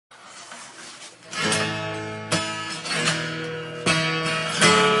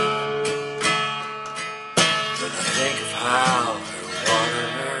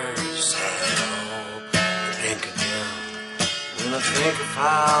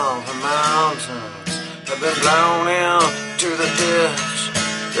of the mountains have been blown into the ditch.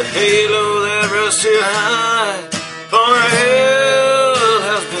 The halo that rests here high upon our head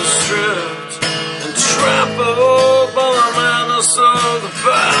has been stripped and trampled by the madness of the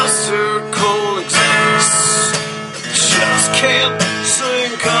bastard cold execs. Just can't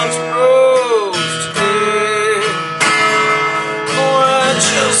sing country roads today. Oh, I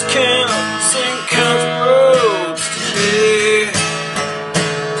just can't sing country roads today.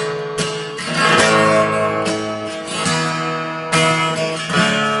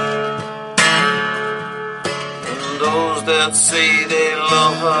 And those that say they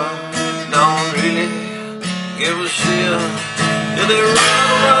love her don't really give a shit. Yeah, they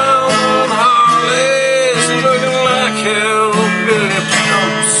ride around on Harleys looking like hillbilly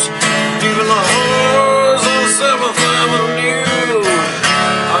pimps. Even the whores on 7th Avenue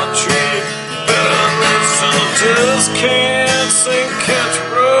are treated better than this, and I just can't sing country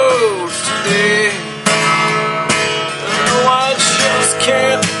roads today. No, I just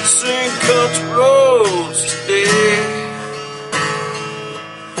can't sing country roads today.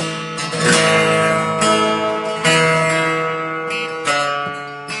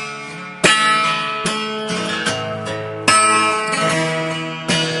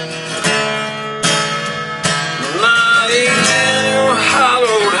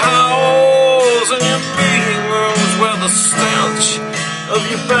 Stench of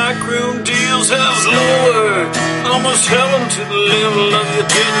your backroom deals has lowered almost heaven to the level of your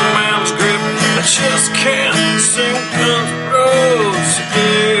dead man's grip. I just can't sing country roads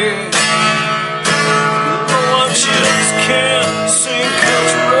today. No, I just can't sing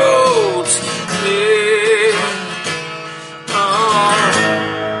country roads today.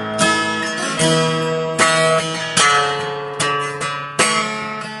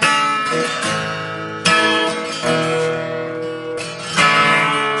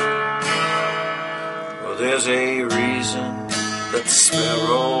 There's a reason that the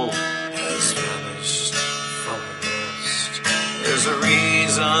sparrow has vanished from the nest. There's a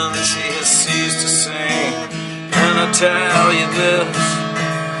reason she has ceased to sing, and I tell you this.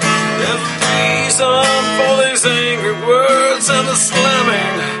 There's a reason for these angry words and the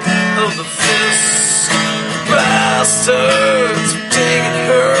slamming of the fists. Bastards have taken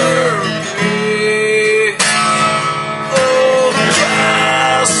her away. Oh,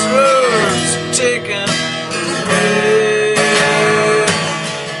 bastards have taken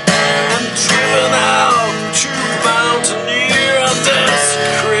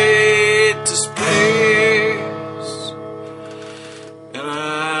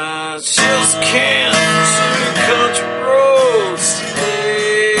just can't